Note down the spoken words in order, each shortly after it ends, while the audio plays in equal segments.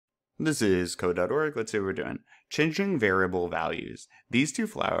This is code.org. Let's see what we're doing. Changing variable values. These two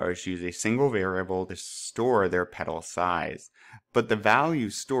flowers use a single variable to store their petal size, but the value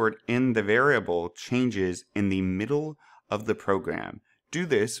stored in the variable changes in the middle of the program. Do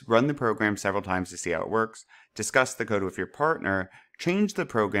this, run the program several times to see how it works, discuss the code with your partner, change the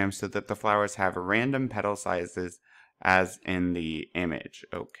program so that the flowers have random petal sizes as in the image.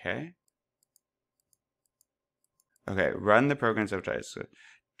 Okay, run the program several times.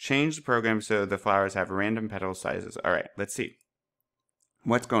 Change the program so the flowers have random petal sizes. All right, let's see.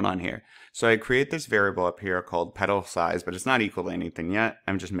 What's going on here? So I create this variable up here called petal size, but it's not equal to anything yet.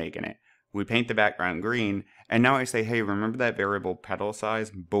 I'm just making it. We paint the background green, and now I say, hey, remember that variable petal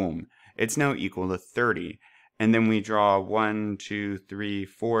size? Boom. It's now equal to 30. And then we draw 1, 2, 3,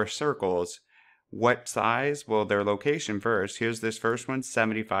 4 circles. What size? Well, their location first. Here's this first one,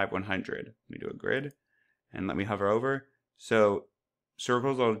 75, 100. Let me do a grid, and let me hover over. So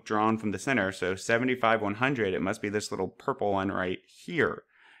circles are drawn from the center, so 75, 100, it must be this little purple one right here.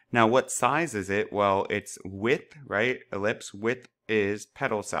 Now, what size is it? Well, it's width, right? Ellipse, width is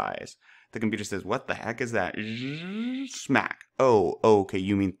petal size. The computer says, what the heck is that? Smack. Oh, okay,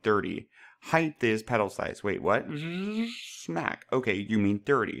 you mean 30. Height is petal size. Wait, what? Smack. Okay, you mean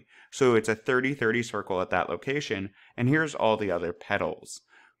 30. So it's a 30-30 circle at that location, and here's all the other petals.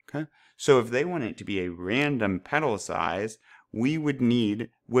 Okay, so if they want it to be a random petal size, we would need,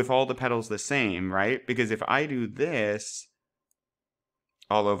 with all the petals the same, right? Because if I do this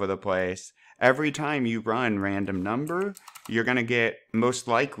all over the place, every time you run random number, you're going to get most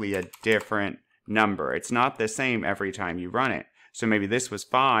likely a different number. It's not the same every time you run it. So maybe this was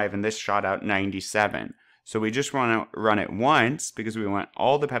 5 and this shot out 97. So we just want to run it once because we want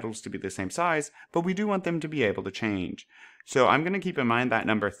all the petals to be the same size, but we do want them to be able to change. So I'm going to keep in mind that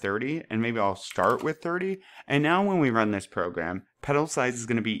number 30, and maybe I'll start with 30. And now when we run this program, petal size is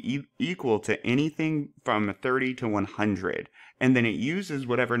going to be equal to anything from 30 to 100. And then it uses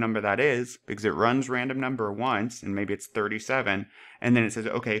whatever number that is, because it runs random number once, and maybe it's 37. And then it says,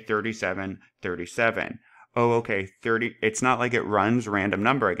 okay, 37, 37. Oh, okay, 30. It's not like it runs random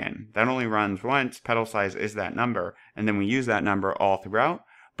number again. That only runs once. Petal size is that number. And then we use that number all throughout.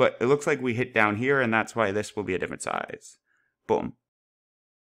 But it looks like we hit down here, and that's why this will be a different size. Boom.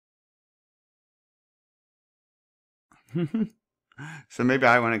 So maybe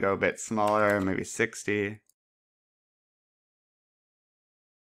I want to go a bit smaller, maybe 60.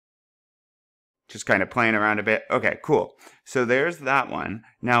 Just kind of playing around a bit. Okay, cool. So there's that one.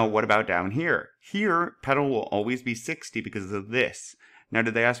 Now, what about down here? Here, petal will always be 60 because of this. Now,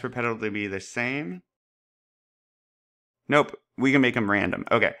 did they ask for petal to be the same? Nope, we can make them random.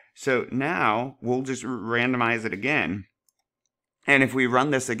 Okay, so now we'll just randomize it again. And if we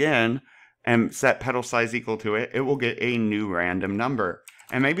run this again and set petal size equal to it, it will get a new random number.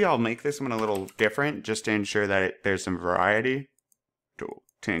 And maybe I'll make this one a little different just to ensure that there's some variety to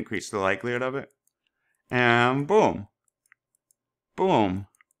increase the likelihood of it. And boom, boom,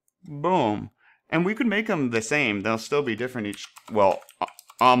 boom. And we could make them the same. They'll still be different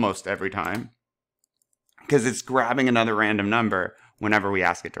almost every time, because it's grabbing another random number whenever we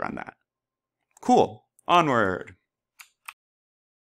ask it to run that. Cool. Onward.